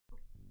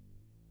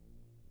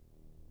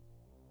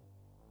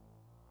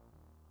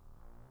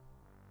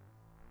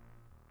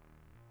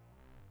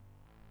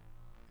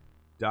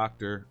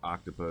Doctor,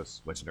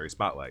 Octopus, Legendary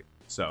Spotlight.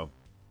 So,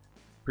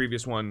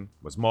 previous one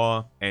was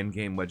Maw,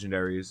 endgame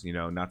legendaries, you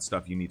know, not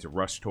stuff you need to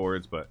rush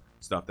towards, but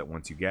stuff that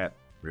once you get,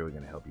 really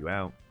going to help you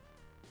out.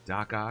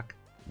 Doc Ock,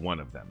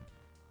 one of them.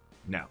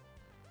 Now,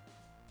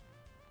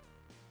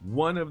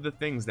 one of the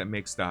things that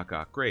makes Doc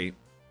Ock great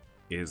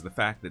is the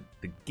fact that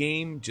the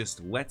game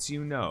just lets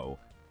you know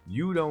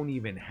you don't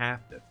even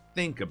have to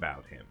think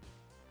about him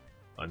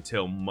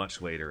until much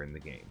later in the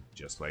game,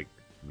 just like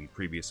we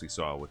previously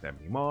saw with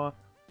Ebony Maw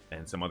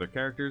and some other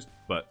characters,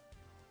 but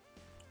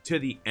to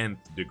the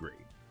nth degree.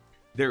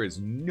 There is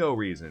no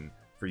reason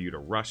for you to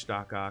rush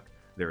Doc Ock.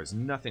 There is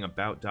nothing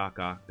about Doc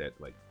Ock that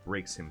like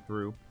breaks him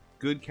through.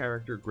 Good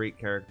character, great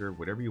character,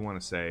 whatever you want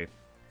to say.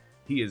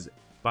 He is,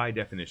 by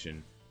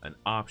definition, an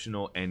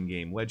optional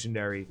endgame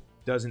legendary.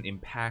 Doesn't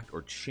impact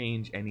or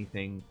change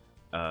anything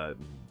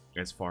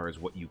as far as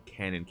what you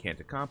can and can't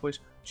accomplish.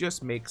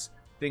 Just makes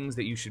things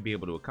that you should be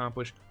able to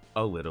accomplish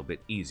a little bit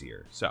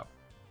easier. So,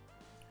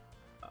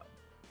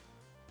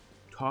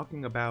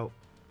 talking about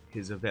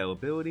his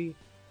availability,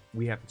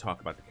 we have to talk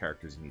about the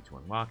characters you need to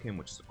unlock him,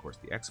 which is, of course,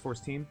 the X-Force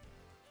team.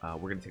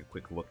 We're going to take a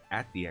quick look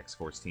at the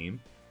X-Force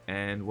team,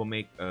 and we'll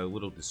make a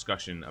little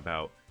discussion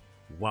about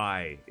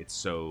why it's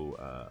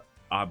so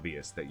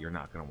obvious that you're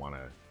not going to want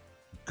to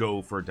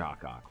go for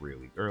Doc Ock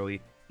really early,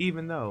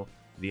 even though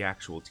the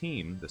actual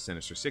team, the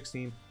Sinister Six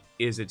team,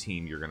 is a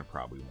team you're going to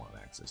probably want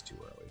access to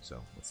early. So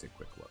let's take a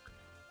quick look.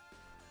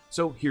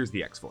 So here's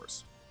the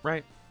X-Force,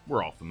 right?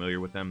 We're all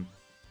familiar with them.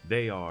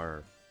 They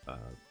are a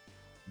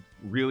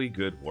really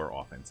good war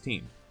offense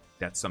team.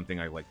 That's something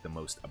I like the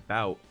most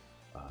about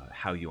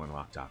how you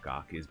unlock Doc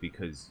Ock, is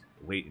because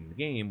late in the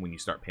game, when you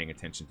start paying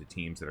attention to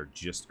teams that are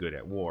just good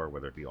at war,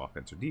 whether it be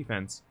offense or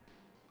defense,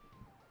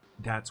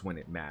 that's when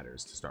it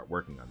matters to start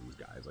working on these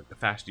guys. Like, the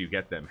faster you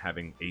get them,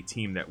 having a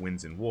team that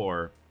wins in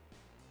war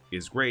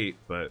is great,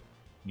 but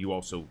you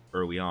also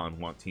early on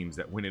want teams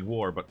that win in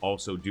war but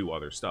also do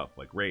other stuff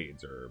like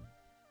raids or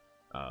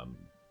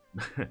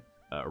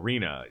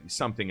arena,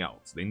 something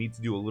else. They need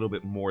to do a little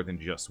bit more than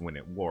just win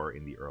at war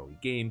in the early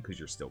game, because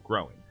you're still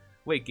growing.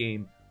 Late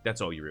game, that's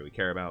all you really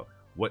care about.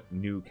 What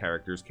new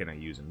characters can I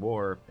use in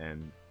war?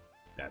 And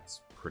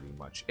that's pretty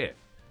much it.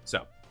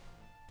 So,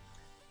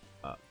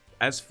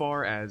 as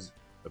far as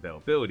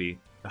availability,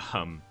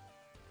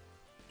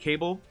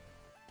 Cable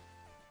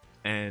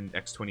and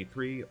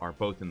X-23 are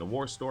both in the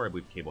War Store. I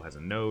believe Cable has a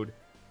node,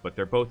 but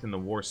they're both in the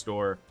War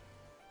Store.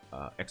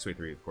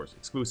 X-23, of course,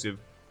 exclusive.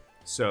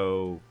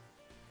 So,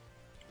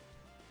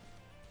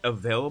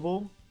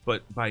 available,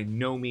 but by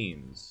no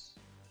means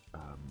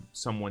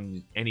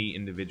any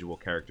individual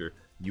character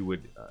you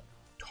would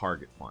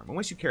target farm.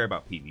 Unless you care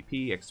about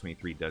PvP,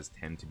 X-23 does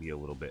tend to be a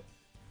little bit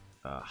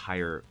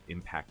higher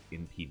impact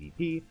in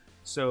PvP.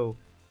 So,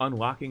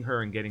 unlocking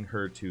her and getting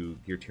her to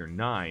Gear Tier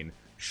 9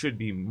 should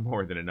be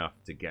more than enough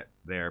to get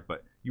there,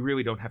 but you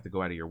really don't have to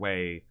go out of your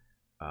way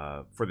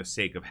for the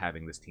sake of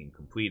having this team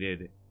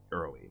completed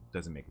early. It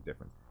doesn't make a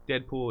difference.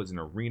 Deadpool is an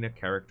arena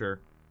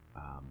character,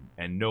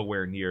 and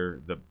nowhere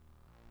near the...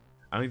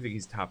 I don't even think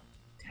he's top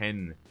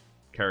 10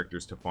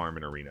 characters to farm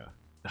in arena,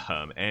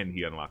 and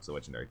he unlocks the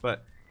legendary.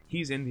 But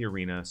he's in the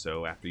arena,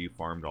 so after you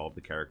farmed all of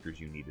the characters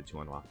you needed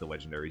to unlock the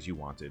legendaries you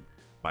wanted,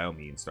 by all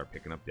means, start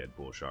picking up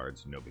Deadpool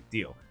shards, no big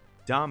deal.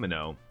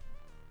 Domino,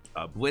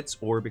 Blitz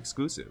Orb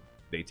exclusive.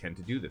 They tend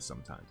to do this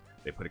sometimes.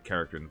 They put a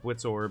character in the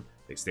Blitz Orb,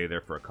 they stay there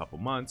for a couple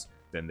months,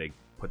 then they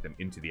put them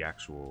into the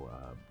actual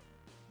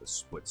the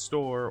split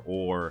store,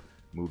 or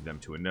move them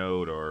to a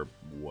node, or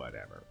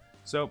whatever.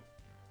 So,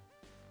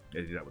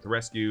 they do that with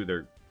Rescue,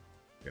 they're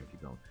going to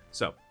keep going.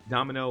 So,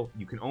 Domino,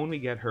 you can only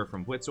get her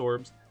from Blitz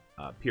Orbs,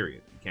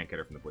 period. You can't get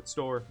her from the Blitz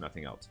store,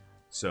 nothing else.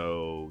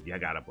 So, you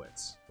gotta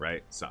Blitz,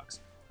 right? Sucks.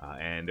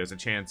 And there's a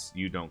chance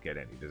you don't get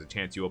any. There's a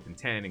chance you open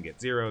 10 and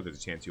get 0. There's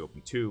a chance you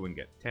open 2 and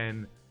get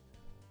 10.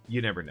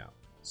 You never know.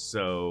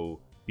 So,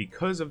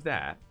 because of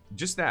that,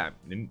 just that,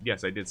 and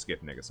yes, I did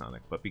skip Negasonic,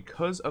 but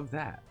because of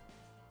that,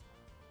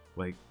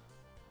 like,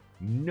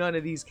 none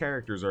of these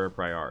characters are a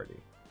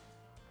priority.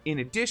 In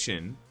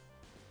addition,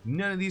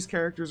 none of these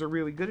characters are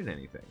really good at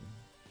anything.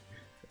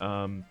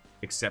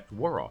 Except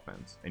war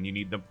offense. And you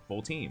need the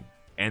full team.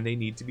 And they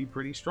need to be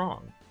pretty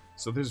strong.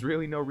 So there's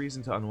really no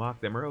reason to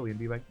unlock them early and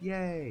be like,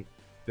 yay!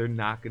 They're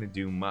not going to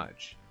do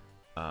much.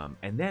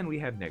 And then we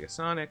have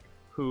Negasonic,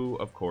 who,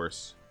 of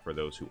course, for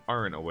those who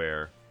aren't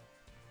aware,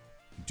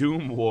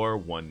 Doom War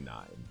 1-9.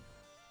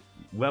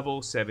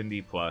 Level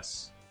 70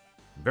 plus.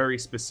 Very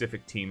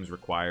specific teams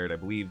required. I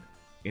believe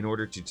in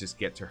order to just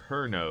get to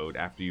her node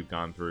after you've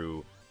gone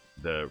through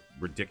the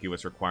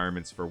ridiculous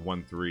requirements for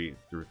 1 through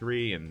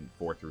 3 and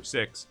 4 through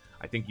 6,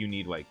 I think you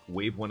need like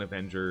Wave 1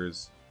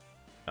 Avengers,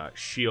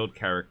 Shield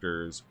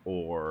characters,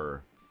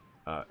 or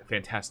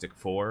Fantastic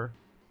Four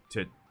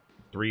to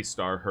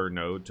 3-star her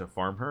node to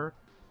farm her.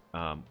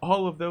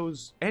 All of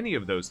those, any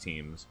of those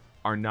teams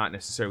are not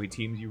necessarily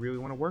teams you really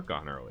want to work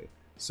on early.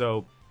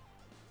 So,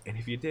 and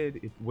if you did,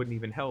 it wouldn't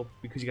even help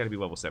because you got to be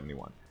level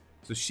 71.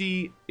 So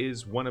she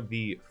is one of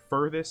the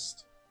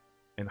furthest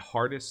and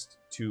hardest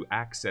to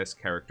access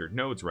character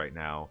nodes right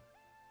now,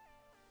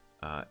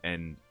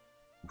 And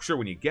sure,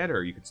 when you get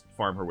her, you can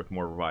farm her with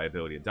more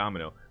reliability and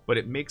domino, but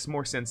it makes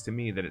more sense to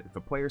me that if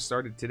a player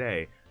started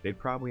today, they'd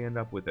probably end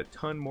up with a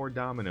ton more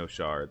domino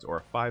shards or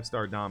a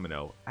 5-star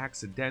domino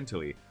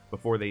accidentally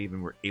before they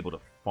even were able to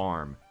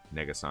farm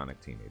Negasonic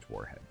Teenage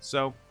Warhead.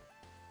 So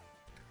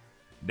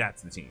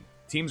that's the team.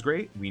 Team's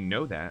great, we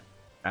know that.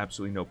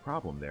 Absolutely no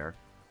problem there.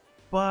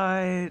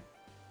 But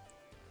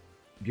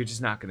you're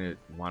just not going to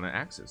want to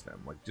access them.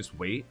 Like, just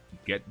wait,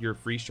 get your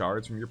free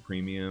shards from your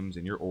premiums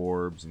and your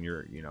orbs and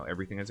your, you know,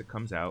 everything as it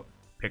comes out.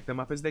 Pick them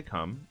up as they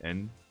come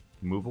and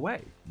move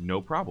away.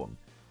 No problem.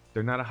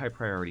 They're not a high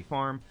priority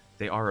farm.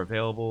 They are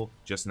available,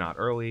 just not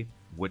early,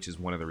 which is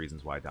one of the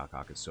reasons why Doc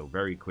Ock is so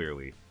very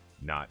clearly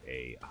not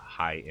a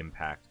high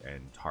impact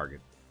and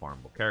target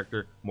farmable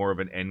character. More of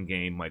an end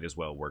game, might as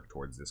well work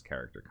towards this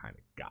character kind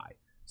of guy.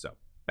 So,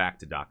 back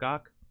to Doc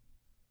Ock.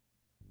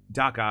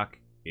 Doc Ock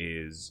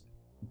is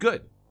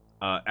good.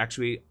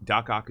 Actually,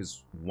 Doc Ock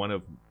is one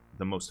of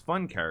the most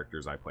fun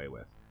characters I play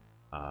with.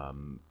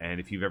 And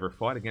if you've ever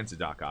fought against a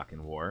Doc Ock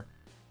in war,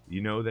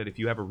 you know that if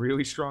you have a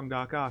really strong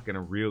Doc Ock and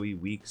a really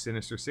weak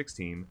Sinister Six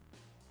team,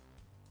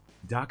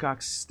 Doc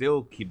Ock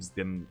still keeps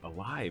them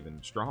alive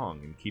and strong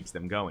and keeps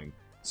them going.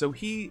 So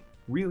he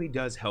really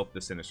does help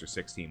the Sinister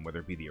Six team, whether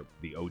it be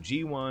the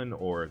OG one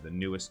or the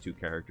newest two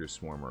characters,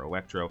 Swarm or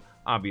Electro.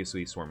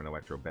 Obviously, Swarm and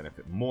Electro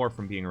benefit more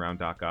from being around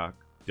Doc Ock.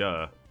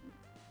 Duh.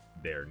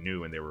 They're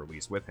new and they were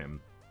released with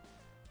him.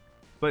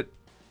 But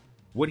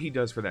what he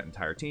does for that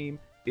entire team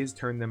is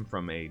turn them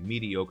from a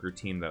mediocre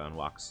team that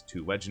unlocks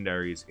 2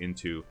 legendaries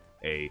into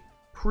a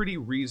pretty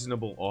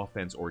reasonable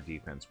offense or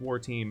defense war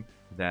team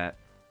that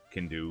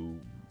can do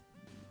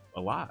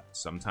a lot.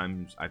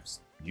 Sometimes I've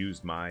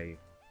used my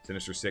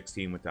Sinister Six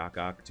team with Doc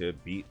Ock to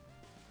beat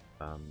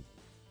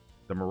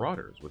the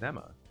Marauders with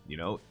Emma. You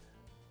know,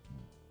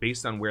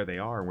 based on where they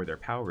are and where their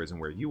power is and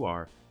where you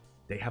are,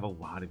 they have a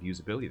lot of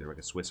usability. They're like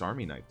a Swiss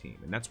Army knife team.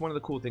 And that's one of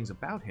the cool things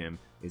about him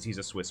is he's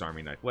a Swiss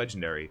Army knife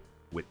legendary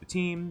with the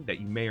team that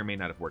you may or may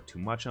not have worked too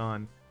much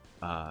on.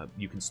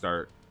 You can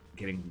start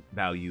getting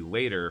value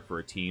later for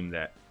a team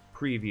that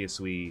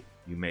previously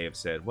you may have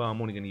said, well, I'm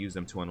only going to use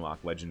them to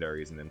unlock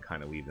legendaries and then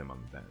kind of leave them on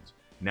the bench.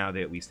 Now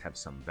they at least have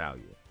some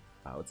value.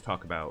 Let's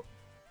talk about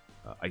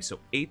ISO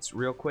 8s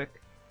real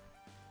quick.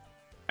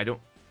 I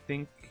don't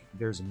think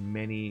there's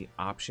many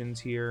options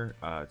here.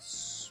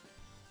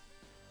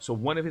 So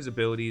one of his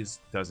abilities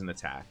doesn't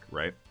attack,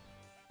 right?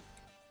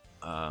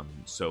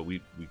 So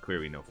we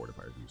clearly know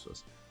Fortifier is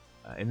useless.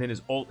 And then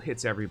his ult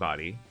hits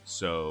everybody.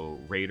 So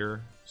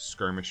Raider,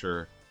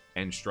 Skirmisher,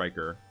 and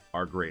Striker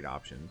are great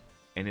options.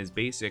 And his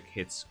basic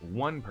hits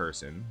one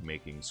person,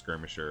 making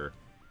Skirmisher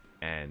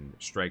and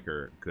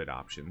Striker good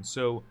options.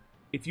 So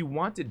if you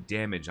wanted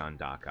damage on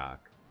Doc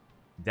Ock,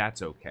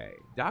 that's okay.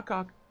 Doc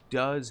Ock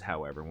does,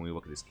 however, when we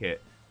look at his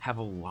kit, have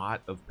a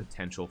lot of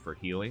potential for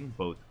healing,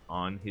 both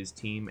on his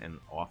team and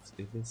off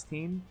of his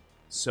team.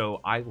 So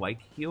I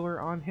like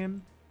healer on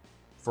him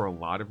for a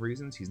lot of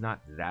reasons. He's not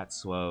that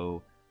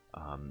slow.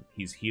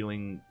 He's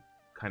healing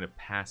kind of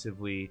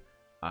passively.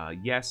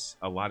 Yes,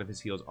 a lot of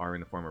his heals are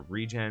in the form of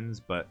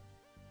regens, but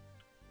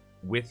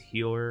with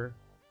healer,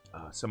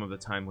 some of the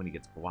time when he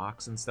gets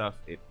blocks and stuff,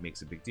 it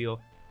makes a big deal.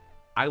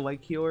 I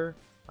like healer.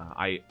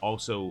 I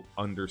also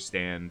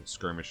understand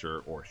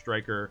Skirmisher or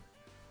Striker.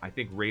 I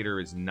think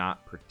Raider is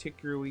not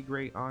particularly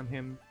great on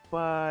him,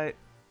 but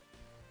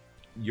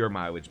your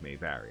mileage may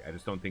vary. I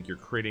just don't think you're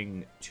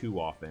critting too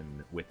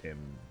often with him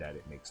that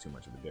it makes too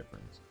much of a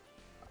difference.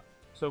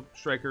 So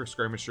Striker,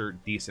 Skirmisher,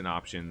 decent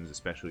options,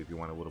 especially if you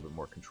want a little bit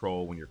more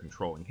control when you're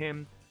controlling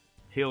him.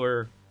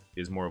 Healer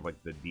is more of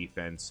like the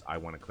defense, I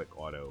want to click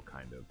auto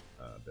kind of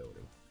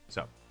ability.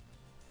 So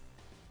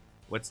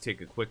let's take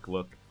a quick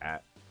look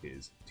at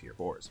his tier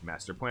 4s.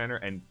 Master Planner,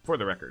 and for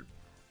the record,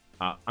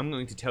 I'm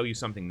going to tell you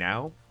something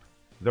now.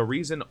 The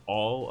reason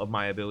all of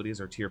my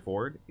abilities are tier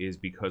 4'd is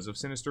because of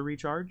Sinister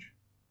Recharge.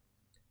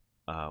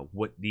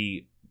 What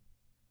the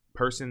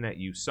person that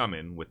you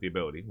summon with the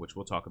ability, which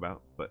we'll talk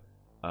about, but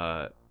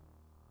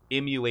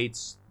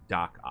emulates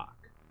Doc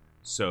Ock.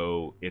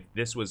 So if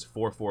this was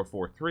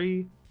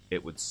 4443,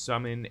 it would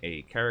summon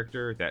a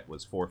character that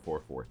was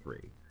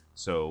 4443.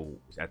 So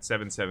at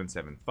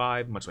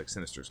 7775, much like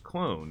Sinister's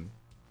clone,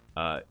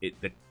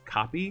 the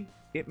copy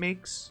it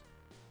makes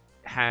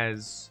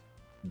has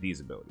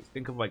these abilities.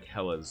 Think of like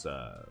Hela's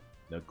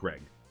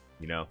Greg,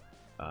 you know?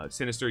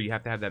 Sinister, you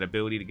have to have that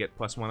ability to get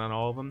 +1 on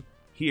all of them.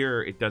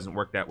 Here, it doesn't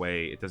work that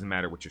way. It doesn't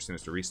matter what your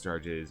Sinister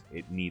Recharge is.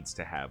 It needs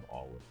to have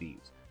all of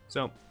these.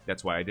 So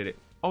that's why I did it.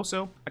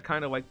 Also, I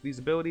kind of liked these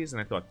abilities,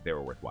 and I thought they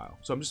were worthwhile.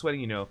 So I'm just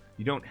letting you know,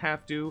 you don't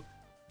have to.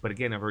 But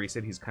again, I've already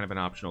said he's kind of an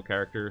optional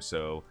character,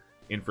 so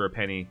in for a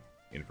penny,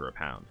 in for a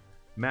pound.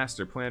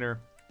 Master Planner,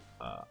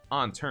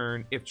 on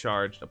turn, if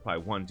charged, apply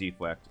 1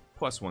 deflect,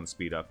 +1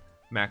 speed up,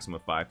 maximum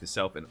of 5 to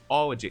self and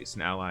all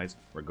adjacent allies,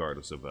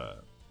 regardless of,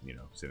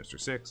 Sinister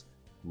 6,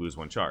 lose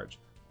 1 charge.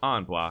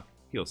 On block,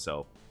 heal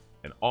self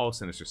and all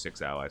Sinister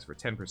 6 allies for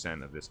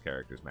 10% of this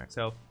character's max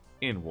health.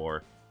 In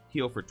war,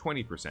 heal for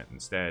 20%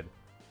 instead.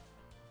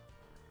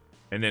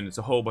 And then it's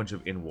a whole bunch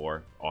of in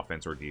war,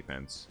 offense or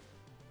defense.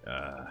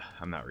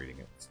 I'm not reading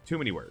it. It's too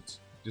many words.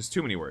 Just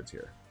too many words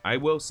here. I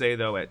will say,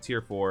 though, at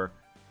tier 4,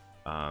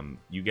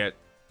 you get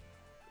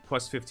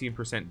plus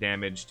 15%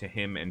 damage to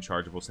him and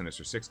chargeable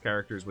Sinister 6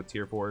 characters with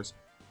tier 4s.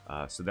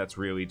 So that's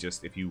really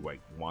just if you like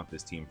want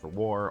this team for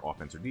war,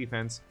 offense or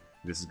defense,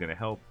 this is going to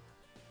help.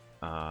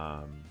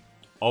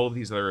 All of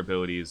these other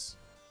abilities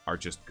are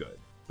just good.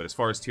 But as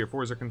far as tier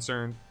 4s are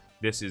concerned,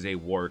 this is a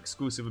war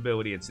exclusive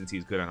ability, and since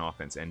he's good on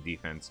offense and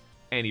defense,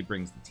 and he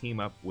brings the team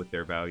up with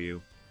their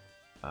value,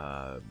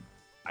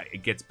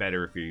 it gets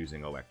better if you're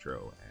using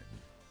Electro and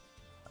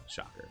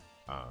Shocker.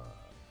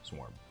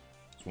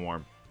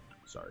 Swarm.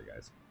 Sorry,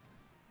 guys.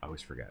 I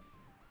always forget.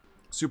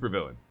 Super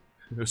villain.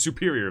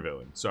 Superior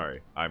villain.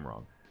 Sorry, I'm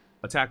wrong.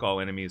 Attack all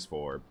enemies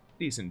for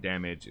decent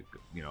damage. It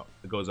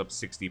goes up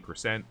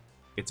 60%.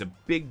 It's a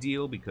big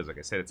deal because, like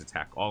I said, it's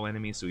attack all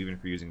enemies, so even if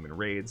you're using them in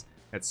raids,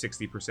 that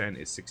 60%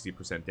 is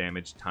 60%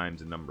 damage times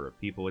the number of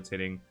people it's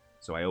hitting.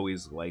 So I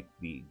always like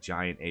the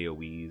giant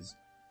AoEs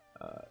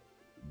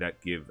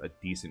that give a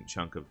decent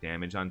chunk of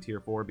damage on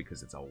tier 4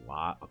 because it's a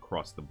lot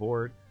across the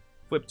board.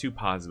 Flip 2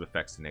 positive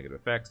effects to negative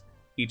effects.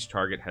 Each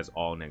target has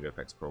all negative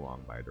effects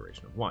prolonged by a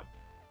duration of 1.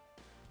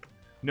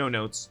 No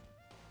notes.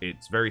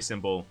 It's very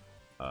simple.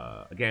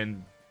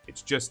 Again,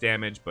 it's just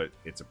damage, but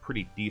it's a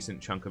pretty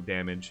decent chunk of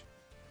damage.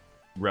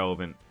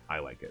 Relevant. I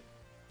like it.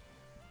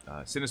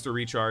 Sinister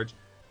Recharge.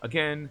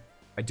 Again,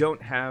 I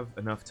don't have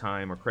enough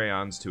time or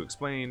crayons to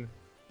explain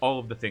all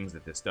of the things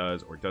that this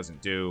does or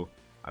doesn't do.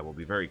 I will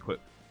be very quick.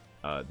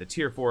 The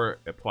tier 4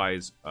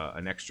 applies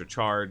an extra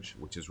charge,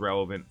 which is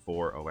relevant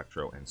for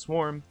Electro and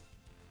Swarm.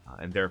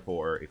 And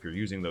therefore, if you're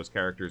using those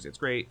characters, it's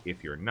great.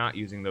 If you're not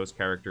using those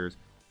characters,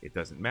 it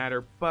doesn't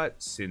matter.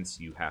 But since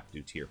you have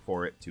to tier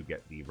 4 it to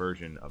get the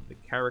version of the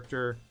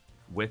character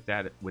with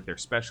their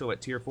special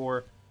at tier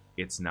 4,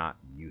 it's not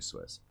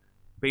useless.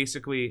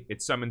 Basically,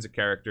 it summons a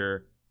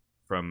character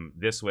from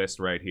this list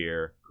right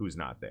here who's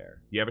not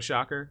there. You have a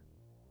Shocker?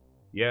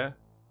 Yeah?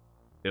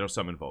 It'll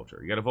summon Vulture.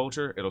 You got a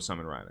Vulture? It'll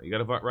summon Rhino. You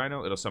got a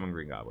Rhino? It'll summon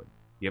Green Goblin.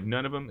 You have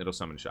none of them? It'll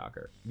summon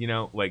Shocker.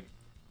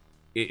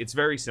 It's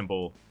very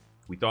simple.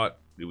 We thought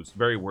it was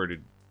very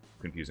worded,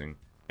 confusing.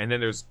 And then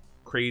there's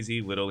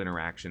crazy little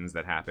interactions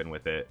that happen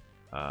with it.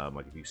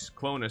 Like if you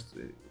clone us,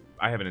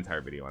 I have an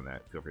entire video on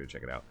that. Feel free to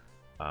check it out.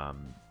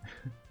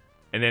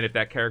 And then if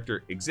that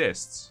character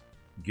exists,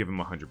 give them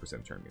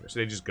 100% turn meter. So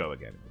they just go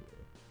again immediately.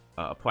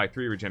 Apply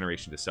 3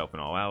 regeneration to self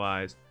and all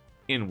allies.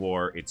 In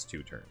war, it's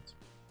 2 turns.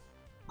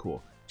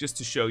 Cool. Just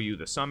to show you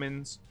the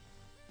summons.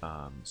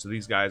 So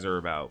these guys are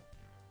about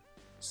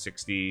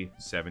 60,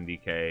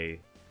 70k.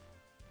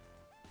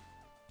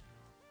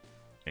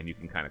 And you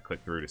can kind of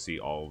click through to see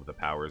all of the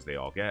powers they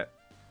all get.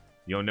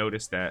 You'll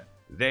notice that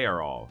they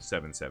are all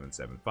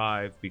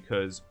 7775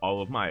 because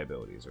all of my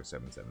abilities are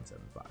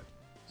 7775.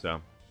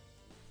 So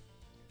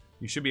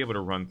you should be able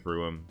to run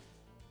through them.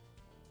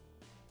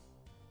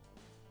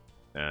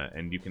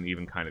 And you can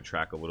even kind of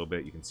track a little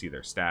bit. You can see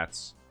their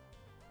stats.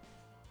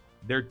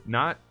 They're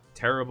not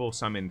terrible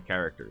summoned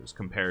characters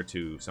compared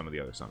to some of the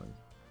other summons.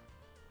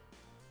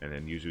 And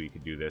then usually you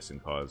could do this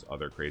and cause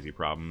other crazy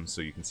problems.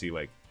 So you can see,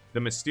 like, the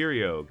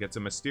Mysterio gets a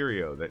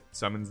Mysterio that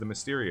summons the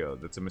Mysterio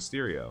that's a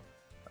Mysterio.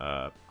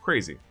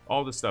 Crazy.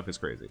 All this stuff is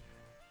crazy.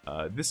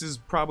 This is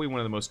probably one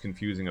of the most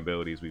confusing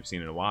abilities we've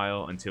seen in a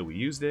while until we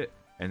used it.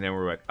 And then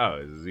we're like, oh,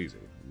 this is easy.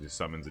 It just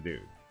summons a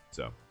dude.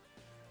 So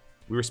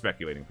we were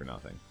speculating for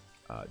nothing.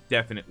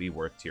 Definitely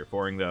worth tier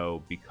 4ing,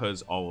 though,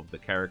 because all of the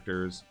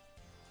characters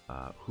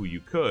who you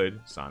could,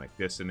 Sonic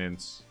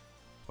Dissonance,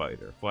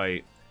 Fight or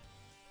Flight,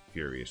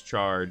 Furious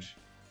Charge,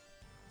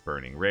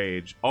 Burning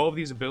Rage, all of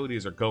these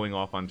abilities are going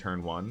off on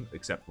turn 1,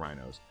 except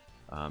Rhinos.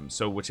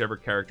 So whichever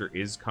character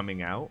is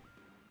coming out,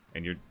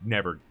 and you're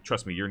never,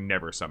 trust me, you're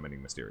never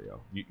summoning Mysterio.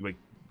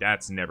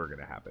 That's never going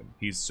to happen.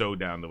 He's so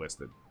down the list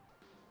that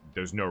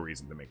there's no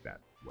reason to make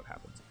that what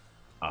happens.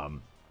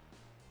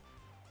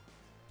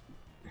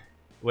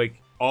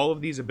 All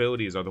of these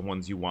abilities are the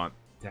ones you want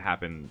to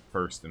happen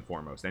first and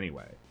foremost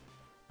anyway.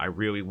 I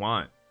really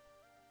want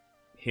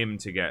him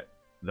to get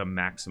the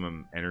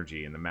maximum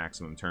energy and the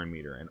maximum turn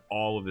meter and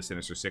all of the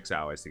Sinister 6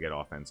 allies to get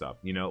offense up.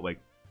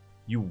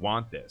 You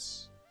want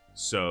this.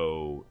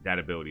 So that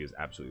ability is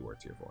absolutely worth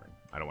tier 4ing.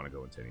 I don't want to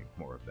go into any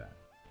more of that.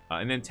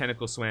 And then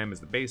Tentacle Slam is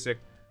the basic.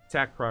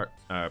 Attack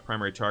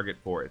primary target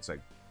for, I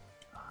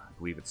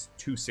believe it's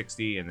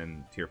 260, and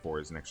then tier 4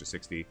 is an extra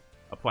 60.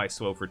 Apply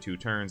slow for 2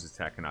 turns.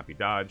 Attack cannot be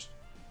dodged.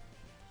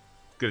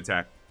 Good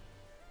attack.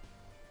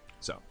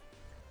 So,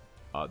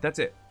 that's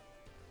it.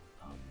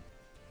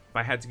 If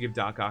I had to give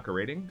Doc Ock a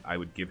rating, I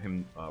would give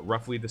him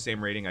roughly the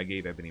same rating I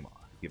gave Ebony Maw.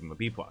 Give him a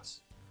B+.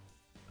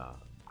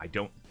 I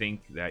don't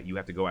think that you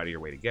have to go out of your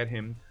way to get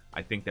him.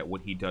 I think that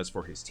what he does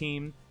for his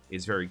team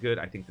is very good.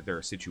 I think that there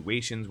are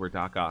situations where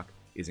Doc Ock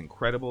is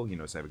incredible.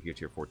 So I would give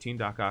tier 14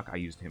 Doc Ock. I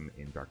used him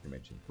in Dark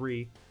Dimension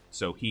 3,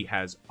 so he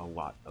has a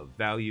lot of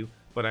value.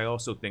 But I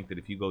also think that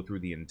if you go through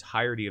the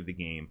entirety of the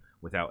game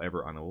without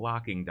ever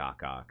unlocking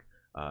Doc Ock,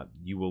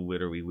 you will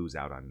literally lose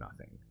out on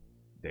nothing.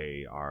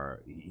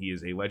 He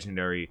is a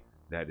legendary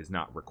that is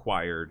not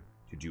required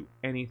to do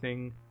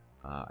anything.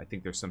 I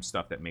think there's some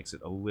stuff that makes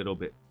it a little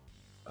bit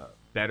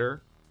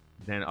better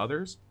than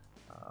others.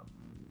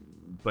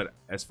 But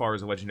as far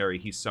as a legendary,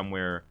 he's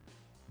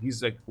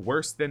like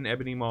worse than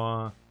Ebony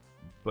Maw,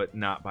 but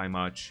not by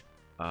much.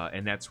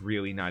 And that's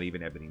really not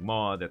even Ebony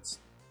Maw. That's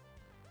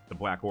the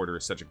Black Order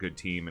is such a good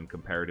team, and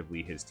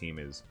comparatively his team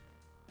is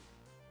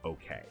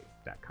okay,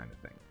 that kind of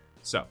thing.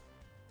 So,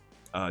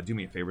 do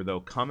me a favor though,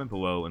 comment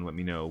below and let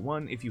me know,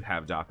 one, if you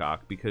have Doc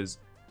Ock, because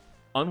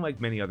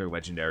unlike many other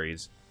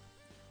legendaries,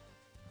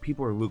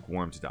 people are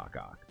lukewarm to Doc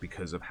Ock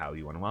because of how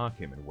you unlock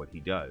him and what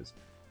he does.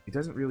 It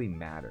doesn't really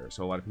matter,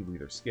 so a lot of people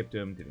either skipped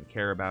him, didn't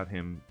care about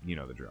him, you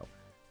know the drill.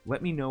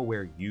 Let me know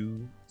where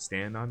you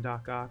stand on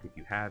Doc Ock, if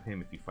you have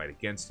him, if you fight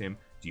against him,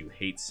 do you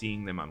hate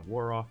seeing them on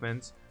war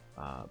offense,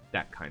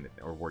 that kind of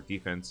thing, or war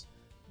defense.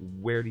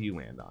 Where do you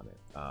land on it?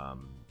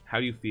 How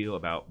do you feel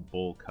about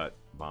Bowlcut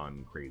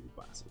Von Crazy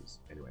classes?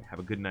 Anyway, have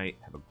a good night,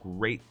 have a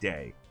great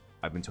day.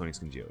 I've been Tony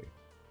Scungili,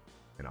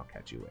 and I'll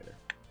catch you later.